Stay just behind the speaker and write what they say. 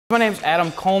My name's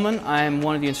Adam Coleman. I'm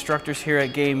one of the instructors here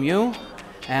at Game U,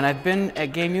 and I've been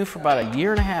at Game U for about a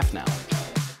year and a half now.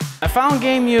 I found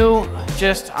Game U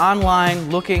just online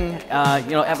looking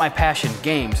at my passion,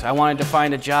 games. I wanted to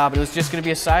find a job. It was just going to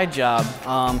be a side job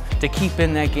to keep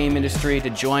in that game industry, to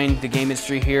join the game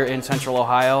industry here in Central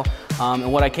Ohio.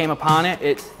 And when I came upon it,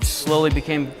 it slowly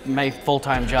became my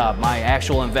full-time job. My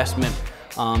actual investment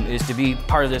is to be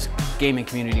part of this gaming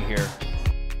community here.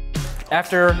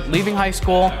 After leaving high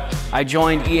school, I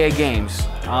joined EA Games.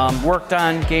 Worked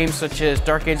on games such as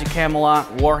Dark Age of Camelot,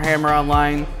 Warhammer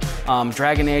Online,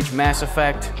 Dragon Age, Mass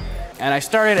Effect, and I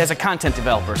started as a content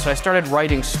developer, so I started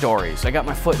writing stories. I got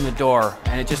my foot in the door,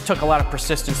 and it just took a lot of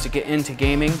persistence to get into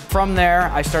gaming. From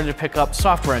there, I started to pick up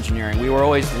software engineering. We were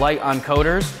always light on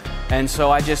coders, and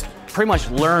so I just pretty much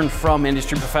learned from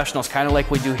industry professionals, kind of like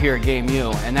we do here at Game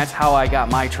U, and that's how I got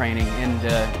my training in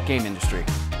the game industry.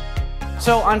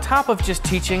 So on top of just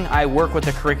teaching, I work with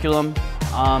the curriculum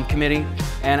committee,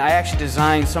 and I actually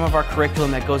design some of our curriculum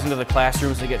that goes into the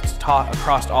classrooms that gets taught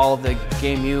across all of the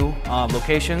Game U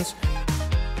locations.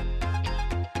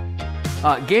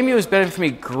 Game U has benefited me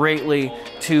greatly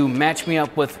to match me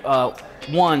up with,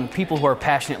 one, people who are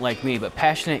passionate like me, but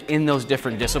passionate in those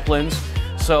different disciplines.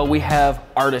 So we have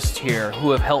artists here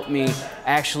who have helped me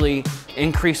actually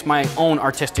increase my own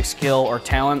artistic skill or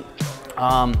talent.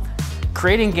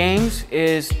 Creating games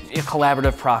is a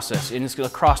collaborative process, and it's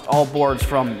across all boards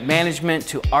from management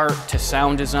to art to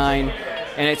sound design.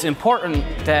 And it's important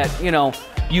that you know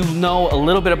a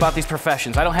little bit about these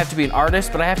professions. I don't have to be an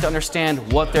artist, but I have to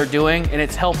understand what they're doing, and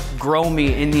it's helped grow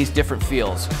me in these different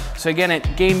fields. So again,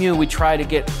 at Game U, we try to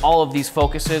get all of these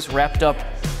focuses wrapped up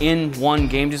in one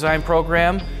game design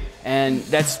program, and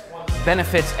that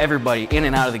benefits everybody in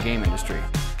and out of the game industry.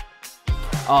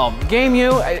 Game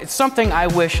U, it's something I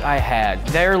wish I had.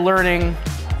 They're learning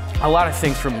a lot of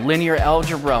things from linear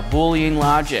algebra, Boolean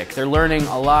logic. They're learning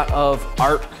a lot of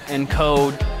art and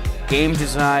code, game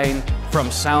design, from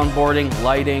soundboarding,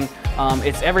 lighting.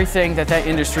 It's everything that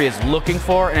industry is looking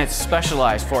for, and it's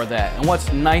specialized for that. And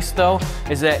what's nice though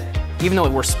is that even though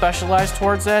we're specialized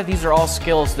towards that, these are all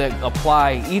skills that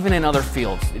apply even in other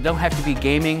fields. It don't have to be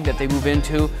gaming that they move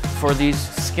into for these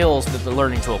skills that they're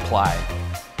learning to apply.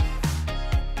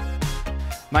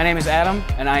 My name is Adam,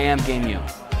 and I am Game U.